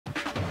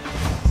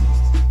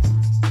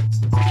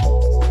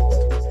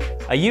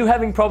Are you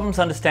having problems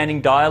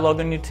understanding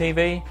dialogue on your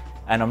TV?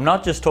 And I'm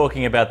not just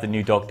talking about the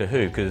new Doctor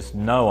Who, because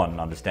no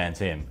one understands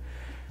him.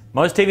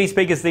 Most TV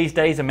speakers these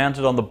days are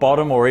mounted on the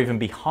bottom or even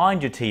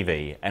behind your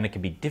TV, and it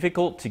can be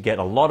difficult to get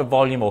a lot of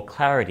volume or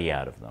clarity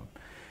out of them.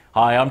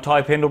 Hi, I'm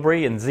Ty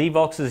Pendlebury, and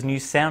Zvox's new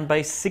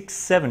SoundBase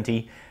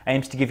 670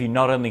 aims to give you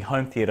not only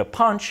home theatre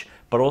punch,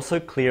 but also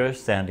clearer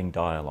sounding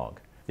dialogue.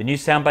 The new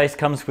SoundBase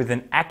comes with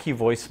an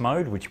AccuVoice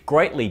mode, which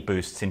greatly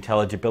boosts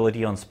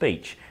intelligibility on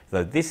speech,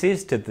 though this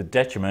is to the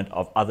detriment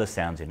of other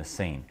sounds in a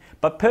scene,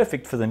 but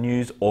perfect for the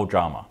news or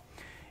drama.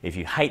 If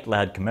you hate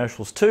loud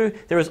commercials too,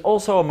 there is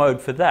also a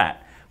mode for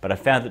that, but I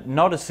found it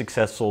not as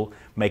successful,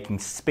 making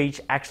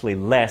speech actually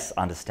less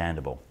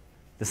understandable.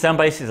 The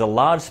SoundBase is a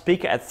large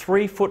speaker at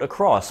 3 foot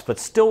across, but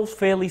still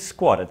fairly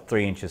squat at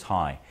 3 inches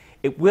high.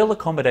 It will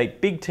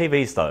accommodate big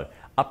TVs though,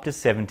 up to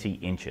 70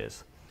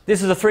 inches.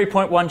 This is a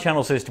 3.1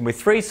 channel system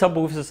with 3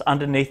 subwoofers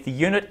underneath the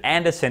unit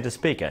and a center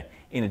speaker,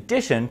 in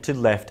addition to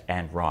left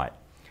and right.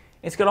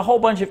 It's got a whole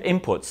bunch of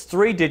inputs,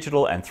 3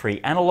 digital and 3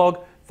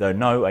 analog, though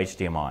no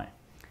HDMI.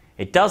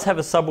 It does have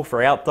a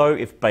subwoofer out though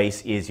if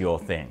bass is your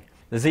thing.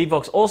 The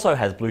Zvox also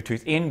has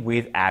Bluetooth in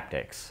with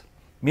aptX.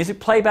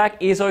 Music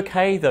playback is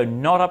okay, though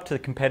not up to the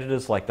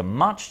competitors like the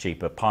much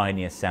cheaper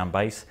Pioneer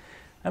SoundBase,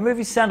 and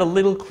movies sound a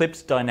little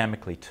clipped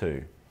dynamically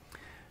too.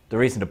 The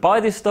reason to buy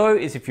this though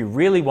is if you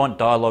really want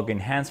dialogue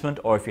enhancement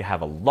or if you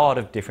have a lot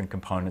of different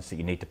components that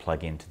you need to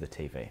plug into the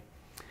TV.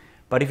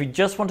 But if you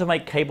just want to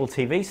make cable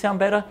TV sound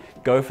better,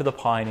 go for the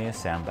Pioneer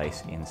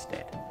SoundBase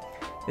instead.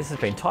 This has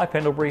been Ty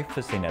Pendlebury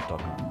for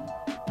CNET.com.